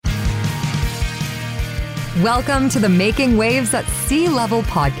Welcome to the Making Waves at Sea Level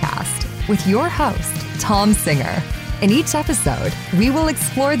podcast with your host, Tom Singer. In each episode, we will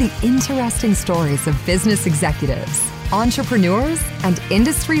explore the interesting stories of business executives, entrepreneurs, and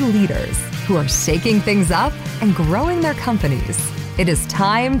industry leaders who are shaking things up and growing their companies. It is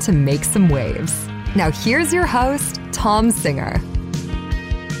time to make some waves. Now here's your host, Tom Singer.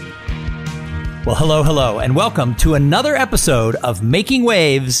 Well, hello, and welcome to another episode of Making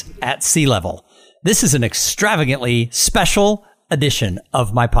Waves at Sea Level. This is an extravagantly special edition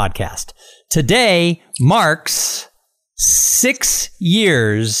of my podcast. Today marks 6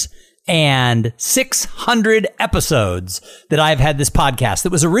 years and 600 episodes that I've had this podcast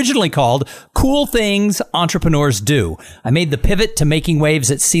that was originally called Cool Things Entrepreneurs Do. I made the pivot to Making Waves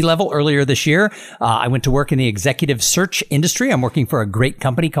at Sea Level earlier this year. I went to work in the executive search industry. I'm working for a great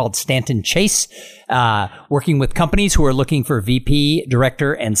company called Stanton Chase, working with companies who are looking for VP,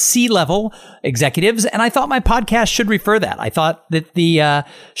 director, and C-level executives. And I thought my podcast should refer that. I thought that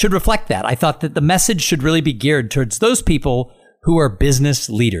should reflect that. I thought that the message should really be geared towards those people who are business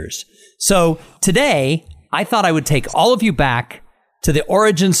leaders. So today, I thought I would take all of you back to the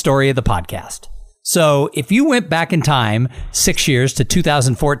origin story of the podcast. So if you went back in time 6 years to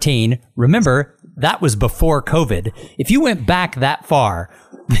 2014, remember, that was before COVID. If you went back that far,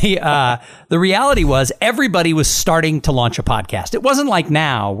 the reality was everybody was starting to launch a podcast. It wasn't like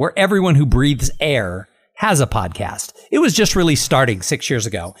now where everyone who breathes air has a podcast. It was just really starting 6 years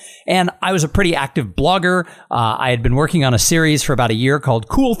ago. And I was a pretty active blogger. I had been working on a series for about a year called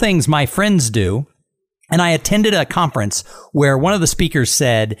Cool Things My Friends Do. And I attended a conference where one of the speakers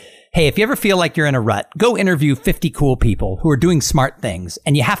said, hey, if you ever feel like you're in a rut, go interview 50 cool people who are doing smart things.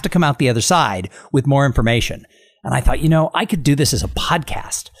 And you have to come out the other side with more information. And I thought, I could do this as a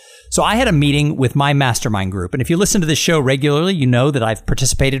podcast. So I had a meeting with my mastermind group. And if you listen to this show regularly, you know that I've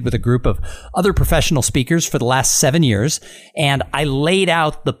participated with a group of other professional speakers for the last 7 years. And I laid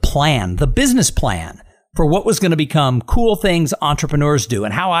out the plan, the business plan for what was going to become Cool Things Entrepreneurs Do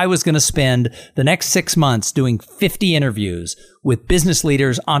and how I was going to spend the next 6 months doing 50 interviews with business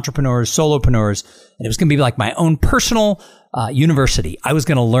leaders, entrepreneurs, solopreneurs. And it was going to be like my own personal university. I was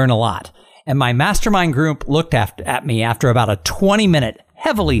going to learn a lot. And my mastermind group looked at me after about a 20-minute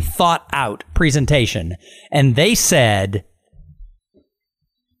heavily thought out presentation. And they said,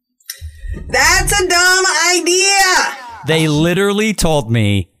 that's a dumb idea. They literally told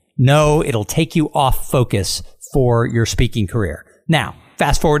me, no, it'll take you off focus for your speaking career. Now,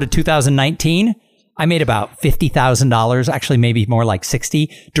 fast forward to 2019, I made about $50,000, actually maybe more like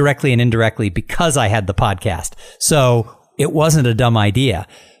 60, directly and indirectly because I had the podcast. So it wasn't a dumb idea.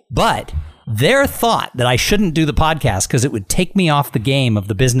 But their thought that I shouldn't do the podcast because it would take me off the game of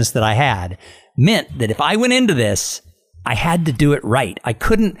the business that I had meant that if I went into this, I had to do it right. I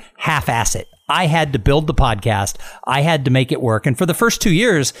couldn't half-ass it. I had to build the podcast. I had to make it work. And for the first 2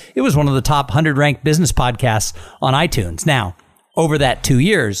 years, it was one of the top 100 ranked business podcasts on iTunes. Now, over that 2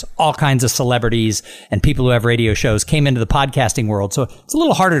 years, all kinds of celebrities and people who have radio shows came into the podcasting world. So it's a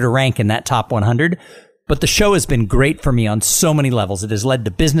little harder to rank in that top 100. But the show has been great for me on so many levels. It has led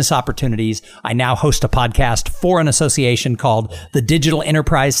to business opportunities. I now host a podcast for an association called the Digital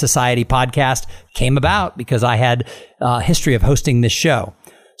Enterprise Society Podcast. Came about because I had a history of hosting this show.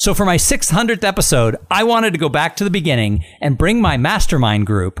 So for my 600th episode, I wanted to go back to the beginning and bring my mastermind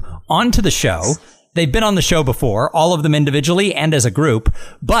group onto the show. They've been on the show before, all of them individually and as a group,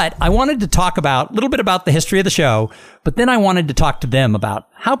 but I wanted to talk a little bit about the history of the show, but then I wanted to talk to them about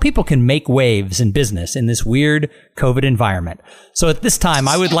how people can make waves in business in this weird COVID environment. So at this time,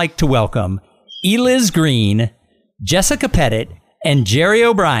 I would like to welcome Eliz Green, Jessica Pettit, and Jerry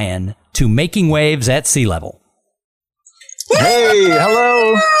O'Brien to Making Waves at Sea Level. Hey,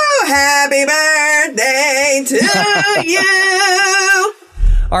 hello. Happy birthday to you.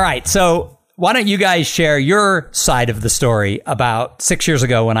 All right, so why don't you guys share your side of the story about 6 years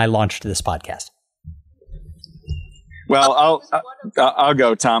ago when I launched this podcast? Well, I'll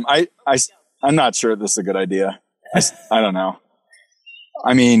go, Tom. I'm not sure this is a good idea. I don't know.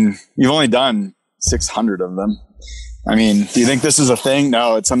 I mean, you've only done 600 of them. I mean, do you think this is a thing?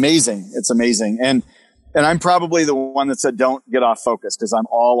 No, it's amazing. It's amazing. And I'm probably the one that said, don't get off focus, because I'm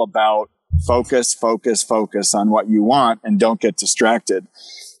all about focus on what you want and don't get distracted.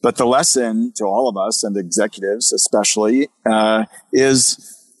 But the lesson to all of us, and executives especially,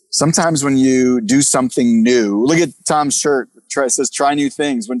 is sometimes when you do something new, look at Tom's shirt, it says try new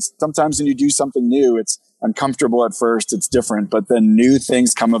things. Sometimes when you do something new, it's uncomfortable at first, it's different, but then new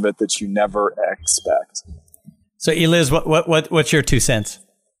things come of it that you never expect. So Eliz, what's your 2 cents?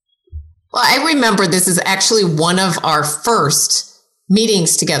 Well, I remember this is actually one of our first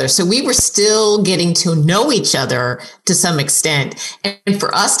meetings together. So we were still getting to know each other to some extent. And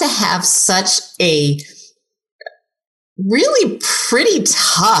for us to have such a really pretty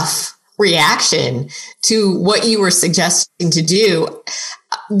tough reaction to what you were suggesting to do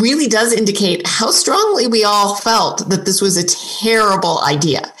really does indicate how strongly we all felt that this was a terrible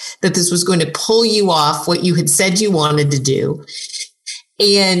idea, that this was going to pull you off what you had said you wanted to do.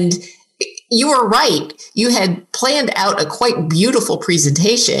 And you were right. You had planned out a quite beautiful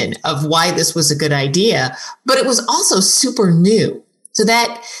presentation of why this was a good idea, but it was also super new. So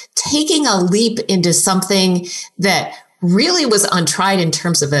that taking a leap into something that really was untried in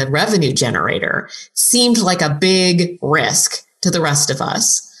terms of a revenue generator seemed like a big risk to the rest of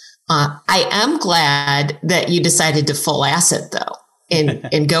us. I am glad that you decided to full ass it though,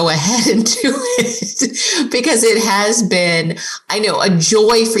 and go ahead and do it, because it has been, I know, a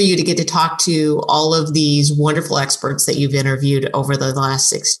joy for you to get to talk to all of these wonderful experts that you've interviewed over the last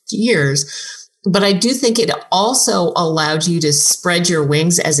 6 years. But I do think it also allowed you to spread your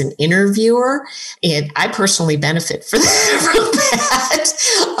wings as an interviewer. And I personally benefit from that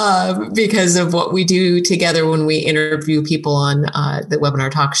because of what we do together when we interview people on the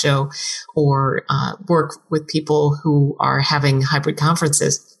Webinar Talk Show or work with people who are having hybrid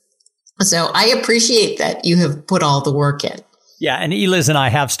conferences. So I appreciate that you have put all the work in. Yeah, and Eliz and I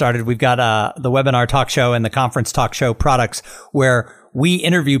have started. We've got the Webinar Talk Show and the Conference Talk Show products where we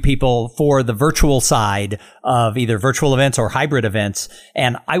interview people for the virtual side of either virtual events or hybrid events.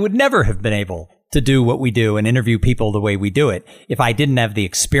 And I would never have been able to do what we do and interview people the way we do it if I didn't have the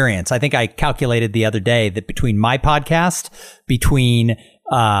experience. I think I calculated the other day that between my podcast, between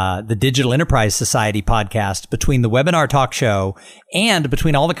the Digital Enterprise Society podcast, between the Webinar Talk Show, and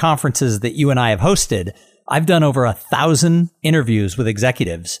between all the conferences that you and I have hosted, I've done over 1,000 interviews with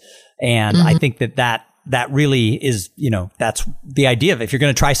executives. And I think that really is, that's the idea of if you're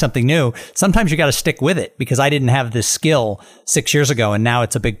going to try something new, sometimes you got to stick with it, because I didn't have this skill 6 years ago, and now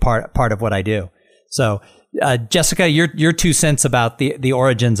it's a big part of what I do. So, Jessica, your 2 cents about the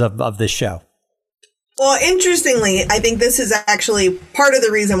origins of this show. Well, interestingly, I think this is actually part of the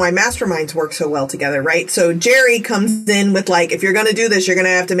reason why masterminds work so well together, right? So Jerry comes in with like, if you're going to do this, you're going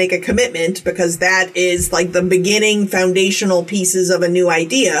to have to make a commitment, because that is like the beginning foundational pieces of a new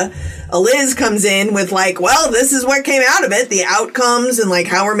idea. Eliz comes in with like, well, this is what came out of it, the outcomes and like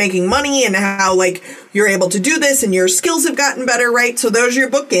how we're making money and how like you're able to do this and your skills have gotten better, right? So those are your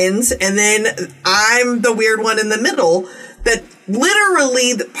bookends. And then I'm the weird one in the middle that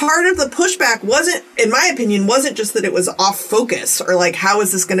literally part of the pushback wasn't, in my opinion, wasn't just that it was off focus or like, how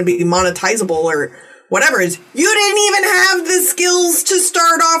is this going to be monetizable or whatever. Is you didn't even have the skills to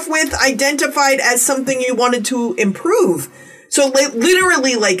start off with identified as something you wanted to improve. So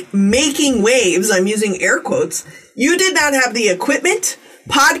literally like making waves, I'm using air quotes, you did not have the equipment.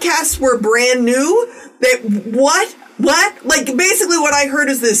 Podcasts were brand new. What? Like, basically what I heard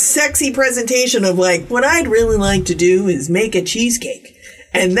is this sexy presentation of like, what I'd really like to do is make a cheesecake.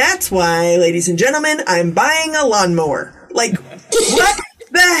 And that's why, ladies and gentlemen, I'm buying a lawnmower. Like, what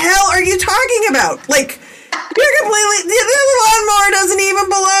the hell are you talking about? Like, you're completely, the lawnmower doesn't even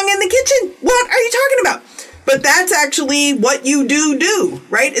belong in the kitchen. What are you talking about? But that's actually what you do,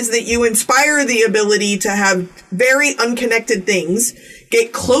 right? Is that you inspire the ability to have very unconnected things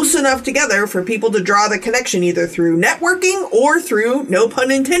get close enough together for people to draw the connection either through networking or through, no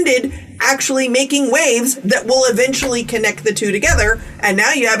pun intended, actually making waves that will eventually connect the two together. And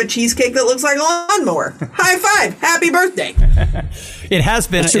now you have a cheesecake that looks like a lawnmower. High five. Happy birthday. It has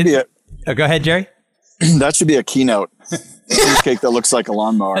been. Go ahead, Jerry. That should be a keynote. Cheesecake that looks like a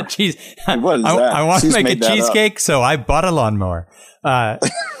lawnmower. What is that? I want to make a cheesecake, so I bought a lawnmower.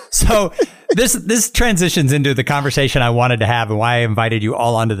 So this transitions into the conversation I wanted to have and why I invited you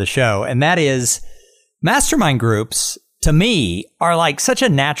all onto the show. And that is, mastermind groups, to me, are like such a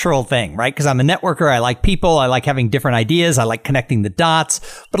natural thing, right? Because I'm a networker. I like people. I like having different ideas. I like connecting the dots.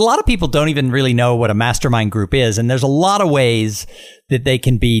 But a lot of people don't even really know what a mastermind group is. And there's a lot of ways that they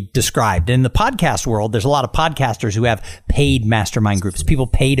can be described. In the podcast world, there's a lot of podcasters who have paid mastermind groups. People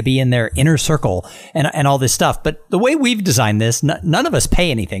pay to be in their inner circle and all this stuff. But the way we've designed this, none of us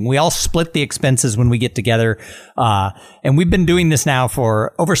pay anything. We all split the expenses when we get together. And we've been doing this now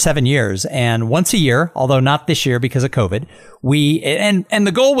for over 7 years. And once a year, although not this year because of COVID, and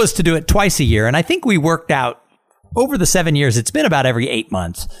the goal was to do it twice a year. And I think we worked out over the 7 years, it's been about every 8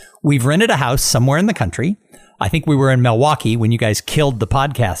 months. We've rented a house somewhere in the country. I think we were in Milwaukee when you guys killed the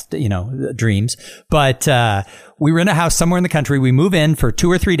podcast, dreams. But we were in a house somewhere in the country. We move in for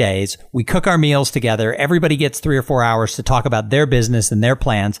 2 or 3 days. We cook our meals together. Everybody gets 3 or 4 hours to talk about their business and their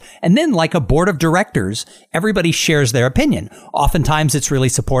plans. And then like a board of directors, everybody shares their opinion. Oftentimes it's really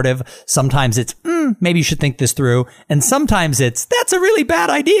supportive. Sometimes it's, maybe you should think this through. And sometimes it's, that's a really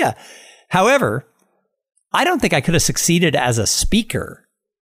bad idea. However, I don't think I could have succeeded as a speaker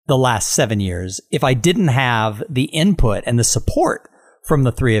the last 7 years if I didn't have the input and the support from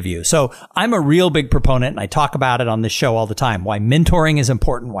the 3 of you. So I'm a real big proponent, and I talk about it on this show all the time, why mentoring is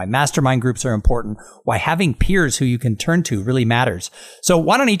important, why mastermind groups are important, why having peers who you can turn to really matters. So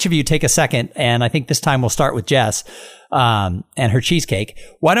why don't each of you take a second, and I think this time we'll start with Jess and her cheesecake.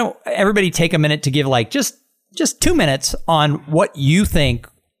 Why don't everybody take a minute to give just 2 minutes on what you think,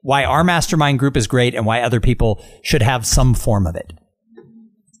 why our mastermind group is great and why other people should have some form of it.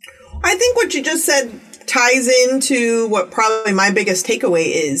 I think what you just said ties into what probably my biggest takeaway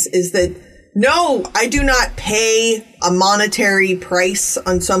is that no, I do not pay a monetary price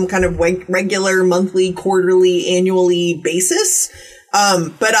on some kind of regular, monthly, quarterly, annually basis.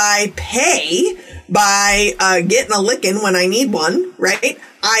 But I pay by getting a licking when I need one, right?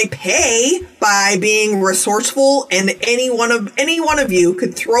 I pay by being resourceful, and any one of you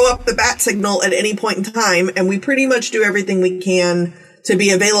could throw up the bat signal at any point in time, and we pretty much do everything we can to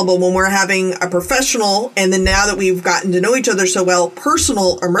be available when we're having a professional, and then now that we've gotten to know each other so well,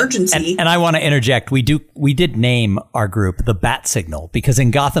 personal emergency. And I want to interject. We did name our group the Bat Signal, because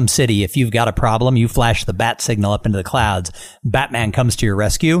in Gotham City, if you've got a problem, you flash the bat signal up into the clouds. Batman comes to your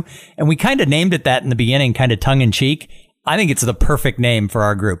rescue. And we kind of named it that in the beginning, kind of tongue in cheek. I think it's the perfect name for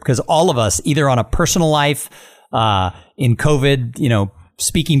our group, because all of us, either on a personal life, in COVID,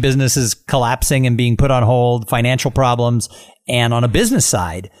 speaking businesses collapsing and being put on hold, financial problems, and on a business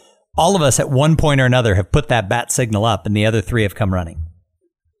side, all of us at one point or another have put that bat signal up, and the other 3 have come running.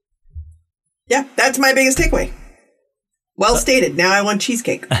 Yeah, that's my biggest takeaway. Well stated. Now I want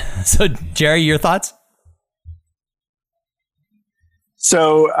cheesecake. So, Jerry, your thoughts?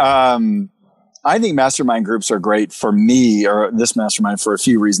 So, I think mastermind groups are great for me, or this mastermind, for a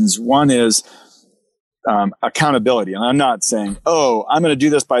few reasons. One is accountability. And I'm not saying, I'm going to do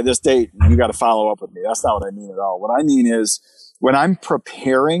this by this date and you got to follow up with me. That's not what I mean at all. What I mean is, when I'm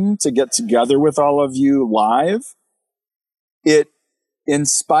preparing to get together with all of you live, it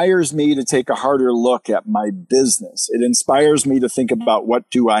inspires me to take a harder look at my business. It inspires me to think about, what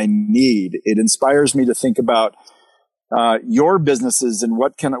do I need? It inspires me to think about your businesses and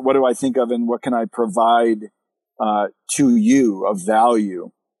what do I think of and what can I provide to you of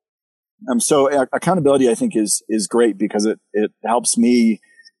value. So accountability, I think, is great, because it helps me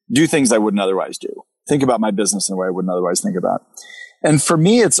do things I wouldn't otherwise do. Think about my business in a way I wouldn't otherwise think about. And for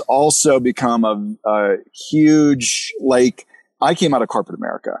me, it's also become a huge, I came out of corporate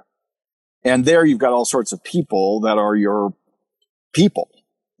America, and there you've got all sorts of people that are your people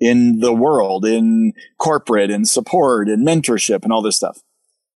in the world, in corporate, in support, in mentorship, and all this stuff.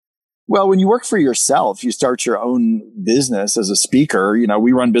 Well, when you work for yourself, you start your own business as a speaker.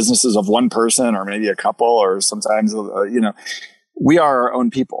 We run businesses of one person or maybe a couple, or sometimes, we are our own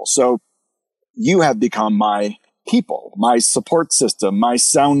people. So you have become my people, my support system, my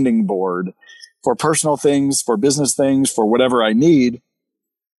sounding board for personal things, for business things, for whatever I need.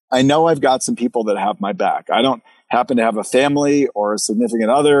 I know I've got some people that have my back. I don't happen to have a family or a significant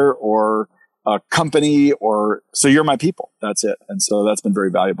other or a company, so you're my people. That's it. And so that's been very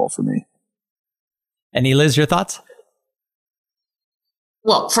valuable for me. And Liz, your thoughts?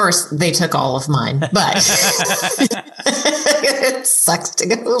 Well, first, they took all of mine, but it sucks to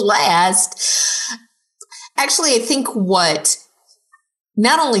go last. Actually, I think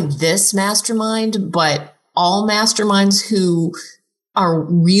not only this mastermind, but all masterminds who are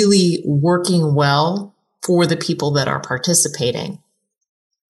really working well for the people that are participating,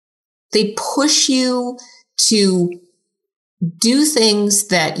 they push you to do things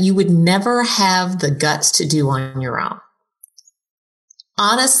that you would never have the guts to do on your own.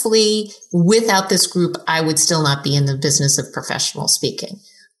 Honestly, without this group, I would still not be in the business of professional speaking.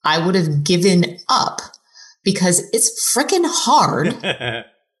 I would have given up, because it's freaking hard.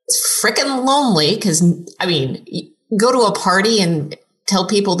 It's freaking lonely, because, go to a party and tell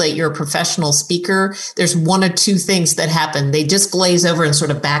people that you're a professional speaker. There's one or two things that happen. They just glaze over and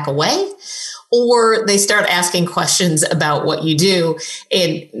sort of back away, or they start asking questions about what you do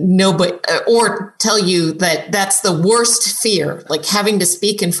or tell you that that's the worst fear, like having to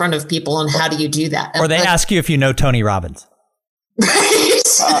speak in front of people, and how do you do that? Or they ask you if you know Tony Robbins. Right.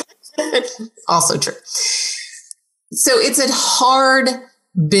 Also true. So it's a hard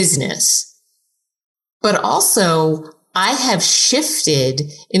business. But also, I have shifted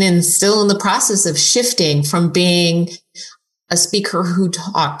and am still in the process of shifting from being a speaker who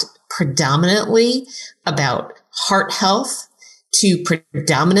talked predominantly about heart health to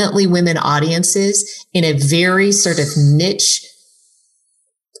predominantly women audiences in a very sort of niche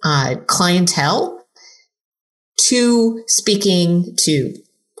clientele, to speaking to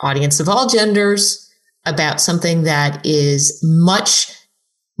audience of all genders about something that is much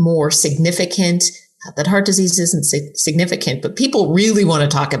more significant. Not that heart disease isn't significant, but people really want to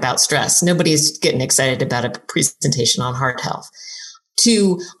talk about stress. Nobody's getting excited about a presentation on heart health.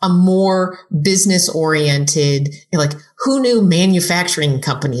 To a more business oriented, like, who knew manufacturing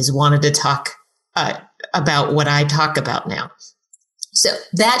companies wanted to talk about what I talk about now? So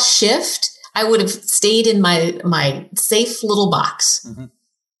that shift, I would have stayed in my safe little box. Mm-hmm.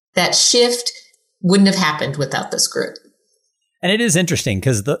 That shift wouldn't have happened without this group. And it is interesting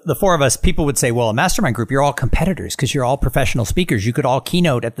because the four of us, people would say, well, a mastermind group, you're all competitors because you're all professional speakers. You could all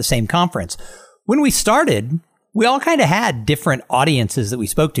keynote at the same conference. When we started, we all kind of had different audiences that we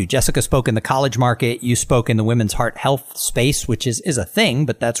spoke to. Jessica spoke in the college market. You spoke in the women's heart health space, which is a thing,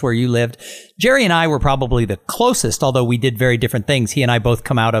 but that's where you lived. Jerry and I were probably the closest, although we did very different things. He and I both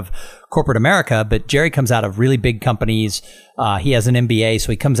come out of corporate America, but Jerry comes out of really big companies. He has an MBA,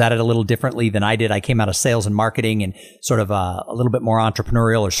 so he comes at it a little differently than I did. I came out of sales and marketing and sort of a little bit more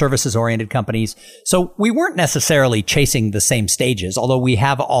entrepreneurial or services-oriented companies. So we weren't necessarily chasing the same stages, although we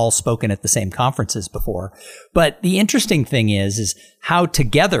have all spoken at the same conferences before. But the interesting thing is how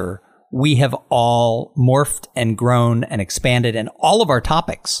together we have all morphed and grown and expanded, and all of our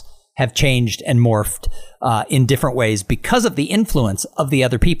topics have changed and morphed in different ways because of the influence of the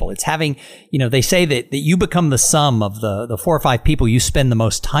other people. It's having, they say that you become the sum of the 4 or 5 people you spend the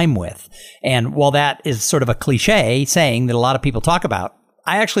most time with. And while that is sort of a cliche saying that a lot of people talk about,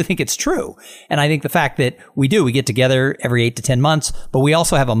 I actually think it's true. And I think the fact that we get together every 8 to 10 months, but we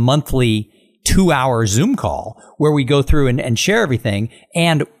also have a monthly 2-hour Zoom call where we go through and share everything.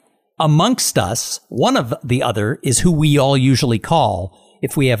 And amongst us, one of the other is who we all usually call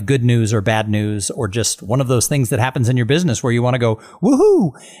if we have good news or bad news, or just one of those things that happens in your business where you want to go,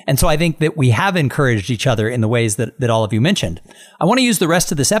 woohoo. And so I think that we have encouraged each other in the ways that all of you mentioned. I want to use the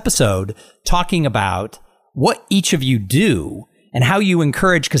rest of this episode talking about what each of you do and how you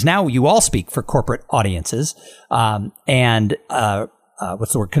encourage, because now you all speak for corporate audiences,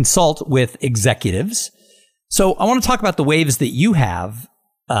 consult with executives. So I want to talk about the waves that you have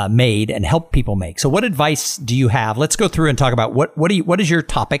made and help people make. So what advice do you have? Let's go through and talk about what is your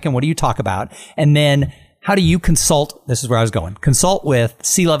topic and what do you talk about? And then how do you consult? This is where I was going. Consult with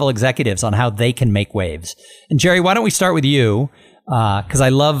C-level executives on how they can make waves. And Jerry, why don't we start with you? Cause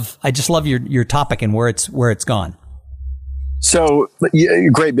I just love your topic and where it's gone. So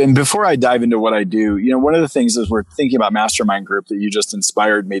great. And before I dive into what I do, one of the things as we're thinking about Mastermind Group that you just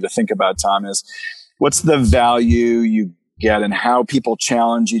inspired me to think about, Tom, is what's the value you get and how people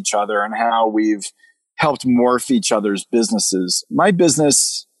challenge each other and how we've helped morph each other's businesses. My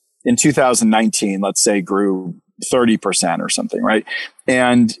business in 2019, let's say, grew 30% or something, right?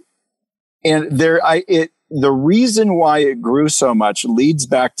 And the reason why it grew so much leads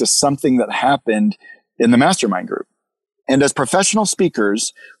back to something that happened in the Mastermind Group. And as professional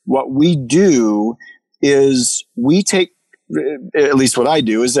speakers, what we do is we take, at least what I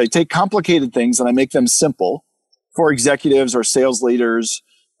do, is I take complicated things and I make them simple for executives or sales leaders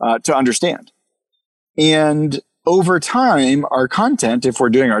to understand. And over time, our content, if we're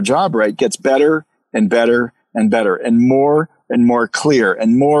doing our job right, gets better and better and better and more clear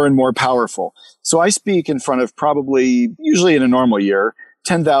and more powerful. So I speak in front of probably, usually in a normal year,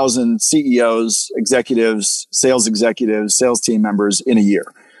 10,000 CEOs, executives, sales team members in a year.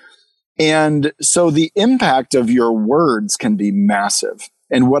 And so the impact of your words can be massive.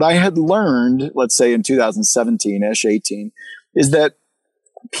 And what I had learned, let's say in 2017-ish, 18, is that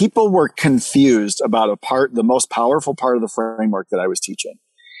people were confused about the most powerful part of the framework that I was teaching.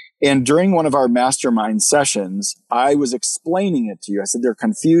 And during one of our mastermind sessions, I was explaining it to you. I said, they're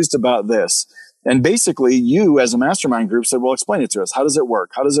confused about this. And basically, you as a mastermind group said, well, explain it to us. How does it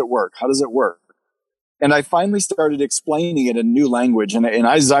work? How does it work? How does it work? And I finally started explaining it in new language. And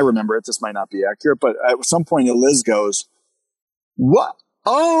as I remember it, this might not be accurate, but at some point, Liz goes, what?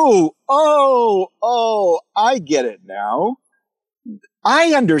 Oh, I get it now.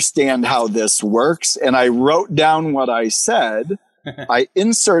 I understand how this works. And I wrote down what I said. I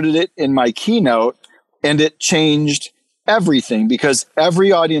inserted it in my keynote and it changed everything, because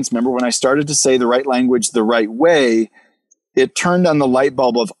every audience member, when I started to say the right language the right way, it turned on the light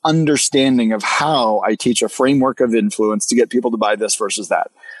bulb of understanding of how I teach a framework of influence to get people to buy this versus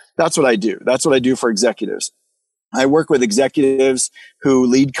that. That's what I do. That's what I do for executives. I work with executives who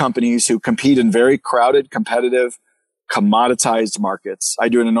lead companies who compete in very crowded, competitive, commoditized markets. I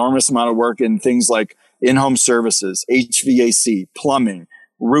do an enormous amount of work in things like in-home services, HVAC, plumbing,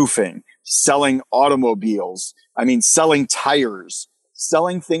 roofing, selling automobiles. Selling tires,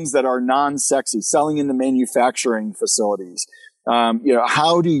 selling things that are non-sexy, selling in the manufacturing facilities.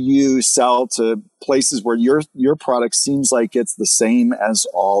 How do you sell to places where your product seems like it's the same as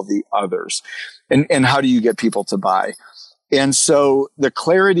all the others? And how do you get people to buy? And so the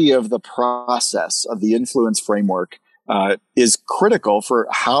clarity of the process of the influence framework is critical for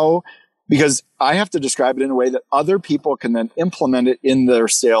because I have to describe it in a way that other people can then implement it in their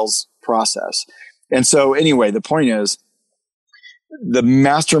sales process. And so anyway, the point is, the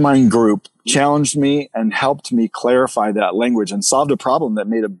mastermind group challenged me and helped me clarify that language and solved a problem that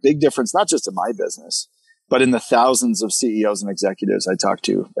made a big difference, not just in my business, but in the thousands of CEOs and executives I talk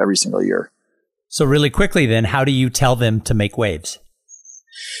to every single year. So really quickly then, how do you tell them to make waves?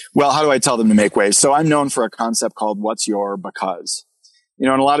 Well, how do I tell them to make waves? So I'm known for a concept called what's your because. And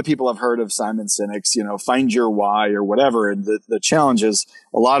a lot of people have heard of Simon Sinek's, find your why or whatever. And the challenge is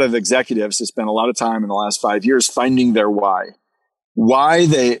a lot of executives have spent a lot of time in the last 5 years finding their why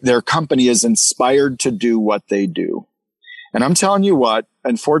their company is inspired to do what they do. And I'm telling you what,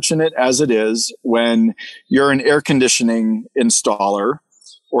 unfortunate as it is, when you're an air conditioning installer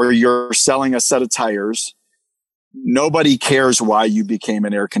or you're selling a set of tires, nobody cares why you became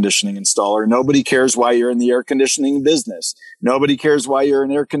an air conditioning installer. Nobody cares why you're in the air conditioning business. Nobody cares why you're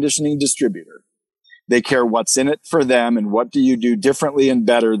an air conditioning distributor. They care what's in it for them and what do you do differently and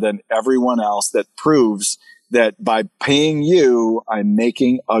better than everyone else that proves that by paying you, I'm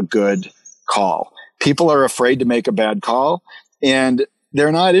making a good call. People are afraid to make a bad call, and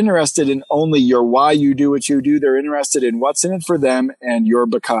they're not interested in only your why you do what you do. They're interested in what's in it for them and your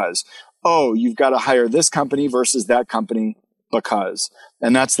because. Oh, you've got to hire this company versus that company because.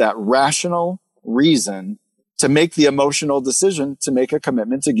 And that's that rational reason to make the emotional decision to make a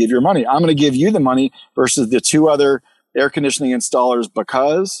commitment to give your money. I'm going to give you the money versus the two other air conditioning installers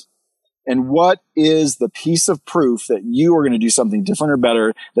because. And what is the piece of proof that you are going to do something different or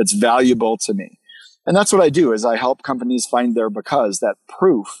better that's valuable to me? And that's what I do is I help companies find their because, that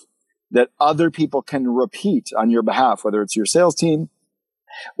proof that other people can repeat on your behalf, whether it's your sales team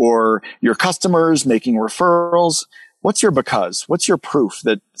or your customers making referrals. What's your because? What's your proof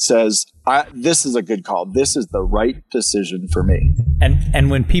that says, this is a good call. This is the right decision for me. And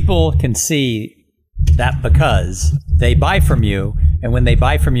when people can see that because, they buy from you. And when they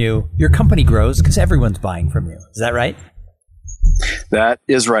buy from you, your company grows because everyone's buying from you. Is that right? That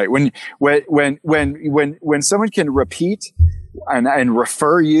is right. When someone can repeat and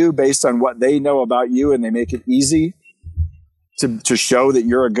refer you based on what they know about you, and they make it easy to show that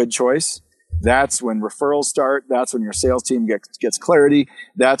you're a good choice, that's when referrals start. That's when your sales team gets clarity.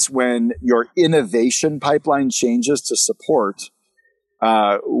 That's when your innovation pipeline changes to support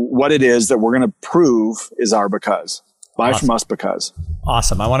what it is that we're going to prove is our because. Buy from us because.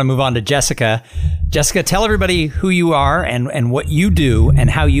 Awesome. I want to move on to Jessica. Jessica, tell everybody who you are and what you do and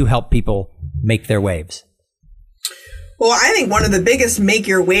how you help people make their waves. Well, I think one of the biggest make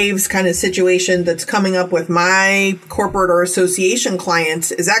your waves kind of situation that's coming up with my corporate or association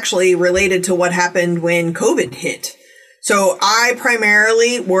clients is actually related to what happened when COVID hit. So I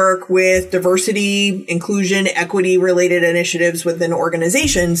primarily work with diversity, inclusion, equity related initiatives within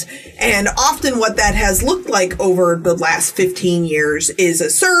organizations. And often what that has looked like over the last 15 years is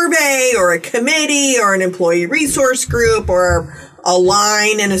a survey or a committee or an employee resource group or a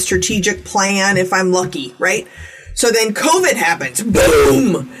line in a strategic plan if I'm lucky, right? So then COVID happens.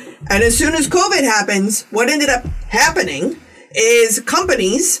 Boom! And as soon as COVID happens, what ended up happening is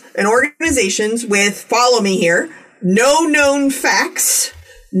companies and organizations with, follow me here, no known facts,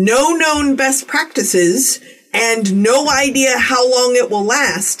 no known best practices, and no idea how long it will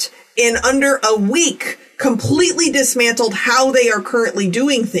last, in under a week completely dismantled how they are currently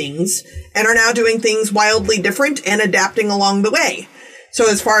doing things and are now doing things wildly different and adapting along the way. So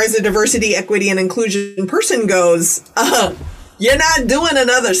as far as the diversity, equity, and inclusion person goes, you're not doing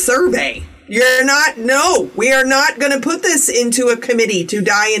another survey. We are not going to put this into a committee to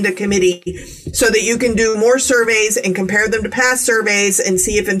die into committee so that you can do more surveys and compare them to past surveys and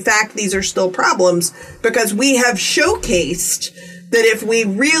see if in fact these are still problems, because we have showcased that if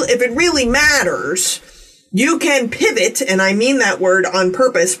it really matters, you can pivot, and I mean that word on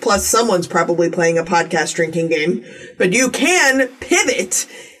purpose, plus someone's probably playing a podcast drinking game, but you can pivot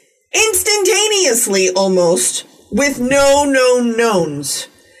instantaneously almost with no known knowns.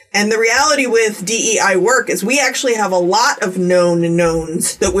 And the reality with DEI work is we actually have a lot of known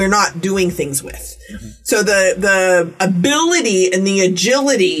knowns that we're not doing things with. Mm-hmm. So the ability and the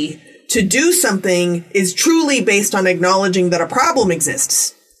agility to do something is truly based on acknowledging that a problem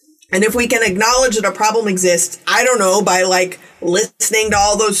exists. And if we can acknowledge that a problem exists, I don't know, by like listening to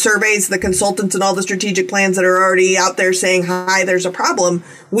all those surveys, the consultants and all the strategic plans that are already out there saying, hi, there's a problem,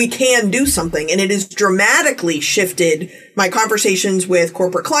 we can do something. And it has dramatically shifted my conversations with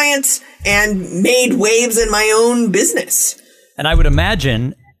corporate clients and made waves in my own business. And I would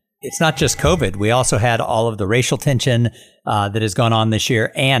imagine it's not just COVID. We also had all of the racial tension that has gone on this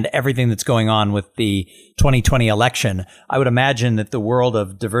year and everything that's going on with the 2020 election. I would imagine that the world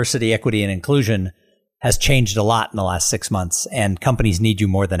of diversity, equity, and inclusion has changed a lot in the last 6 months, and companies need you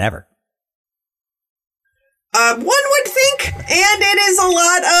more than ever. One would think, and it is a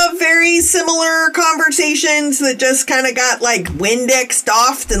lot of very similar conversations that just kind of got like Windexed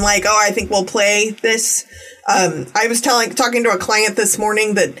off and like, oh, I think we'll play this. I was talking to a client this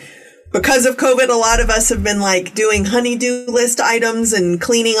morning that because of COVID, a lot of us have been like doing honey-do list items and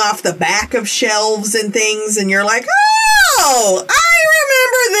cleaning off the back of shelves and things. And you're like, oh, I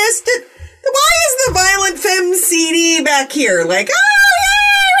remember this. Why is the Violent Femme CD back here? Like, oh,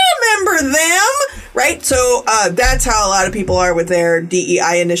 yeah, I remember them. Right? So that's how a lot of people are with their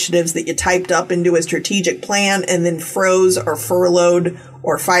DEI initiatives that you typed up into a strategic plan and then froze or furloughed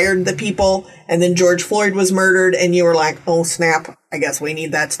or fired the people. And then George Floyd was murdered and you were like, oh, snap. I guess we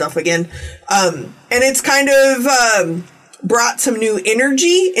need that stuff again. And it's kind of brought some new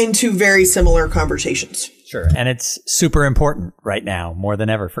energy into very similar conversations. Sure. And it's super important right now, more than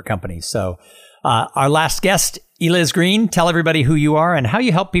ever for companies. So our last guest, Eliz Green, tell everybody who you are and how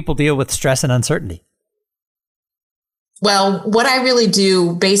you help people deal with stress and uncertainty. Well, what I really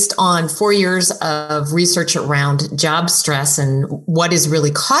do based on 4 years of research around job stress and what is really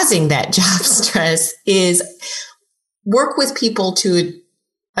causing that job stress is work with people to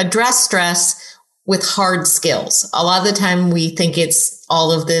address stress with hard skills. A lot of the time we think it's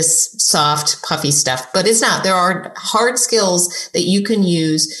all of this soft, puffy stuff, but it's not. There are hard skills that you can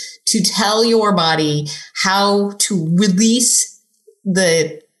use to tell your body how to release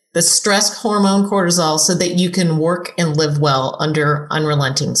the stress hormone cortisol so that you can work and live well under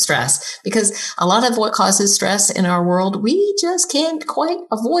unrelenting stress. Because a lot of what causes stress in our world, we just can't quite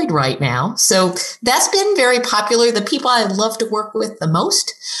avoid right now. So that's been very popular. The people I love to work with the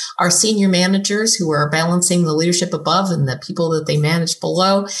most are senior managers who are balancing the leadership above and the people that they manage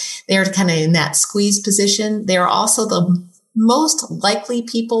below. They're kind of in that squeeze position. They're also the most likely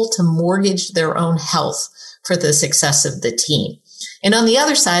people to mortgage their own health for the success of the team. And on the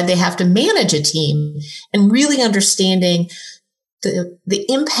other side, they have to manage a team, and really understanding the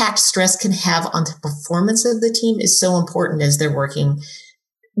impact stress can have on the performance of the team is so important as they're working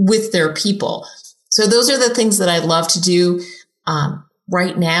with their people. So those are the things that I love to do.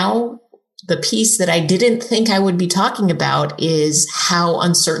 Right now, the piece that I didn't think I would be talking about is how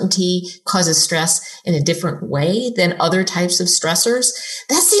uncertainty causes stress in a different way than other types of stressors.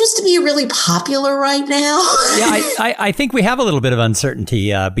 That seems to be really popular right now. Yeah, I think we have a little bit of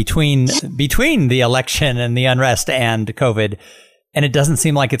uncertainty between the election and the unrest and COVID, and it doesn't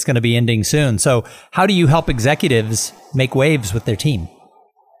seem like it's going to be ending soon. So how do you help executives make waves with their team?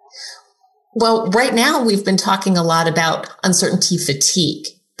 Well, right now we've been talking a lot about uncertainty fatigue.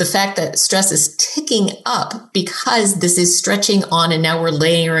 The fact that stress is ticking up because this is stretching on, and now we're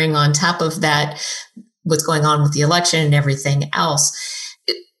layering on top of that what's going on with the election and everything else.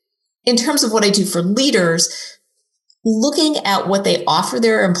 In terms of what I do for leaders, looking at what they offer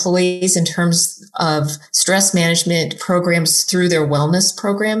their employees in terms of stress management programs through their wellness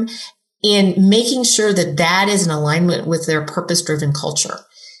program, and making sure that that is in alignment with their purpose-driven culture.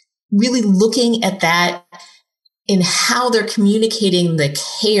 Really looking at that in how they're communicating the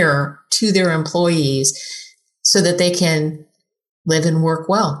care to their employees so that they can live and work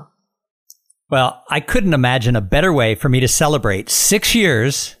well. Well, I couldn't imagine a better way for me to celebrate 6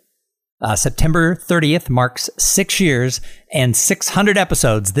 years. September 30th marks 6 years and 600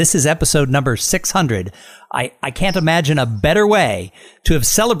 episodes. This is episode number 600. I can't imagine a better way to have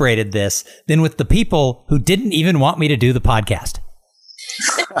celebrated this than with the people who didn't even want me to do the podcast.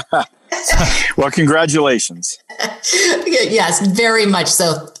 Well, congratulations. Yes, very much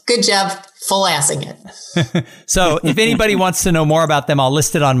so. Good job full-assing it. So if anybody wants to know more about them, I'll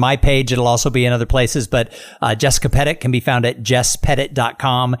list it on my page. It'll also be in other places, but Jessica Pettit can be found at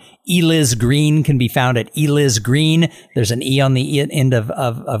jesspettit.com. Eliz Green can be found at Eliz Green. There's an E on the end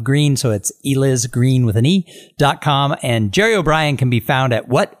of green, so it's Eliz Green with an E.com. And Jerry O'Brien can be found at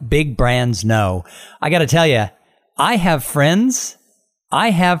What Big Brands Know. I got to tell you, I have friends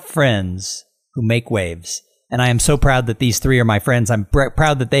I have friends who make waves, and I am so proud that these three are my friends. I'm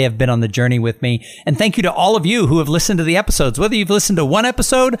proud that they have been on the journey with me. And thank you to all of you who have listened to the episodes, whether you've listened to 1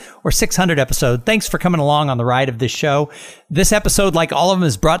 episode or 600 episodes. Thanks for coming along on the ride of this show. This episode, like all of them,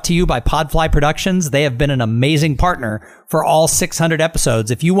 is brought to you by Podfly Productions. They have been an amazing partner for all 600 episodes.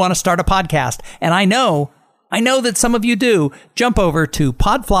 If you want to start a podcast, and I know that some of you do, jump over to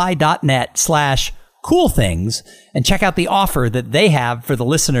podfly.net/coolthings and check out the offer that they have for the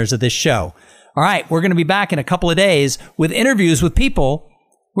listeners of this show. All right, we're going to be back in a couple of days with interviews with people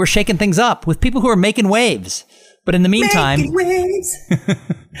who are shaking things up, with people who are making waves. But in the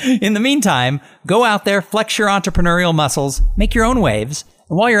meantime, go out there, flex your entrepreneurial muscles, make your own waves,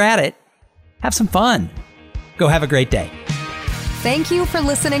 and while you're at it, have some fun. Go have a great day. Thank you for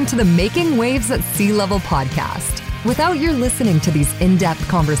listening to the Making Waves at Sea Level podcast. Without your listening to these in-depth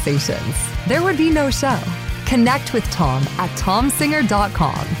conversations, there would be no show. Connect with Tom at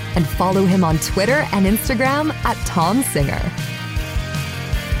tomsinger.com and follow him on Twitter and Instagram at tomsinger.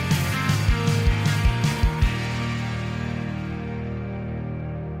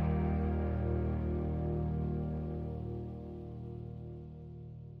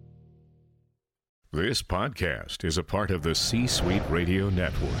 This podcast is a part of the C-Suite Radio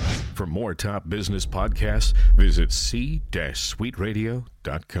Network. For more top business podcasts, visit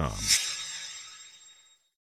c-suiteradio.com.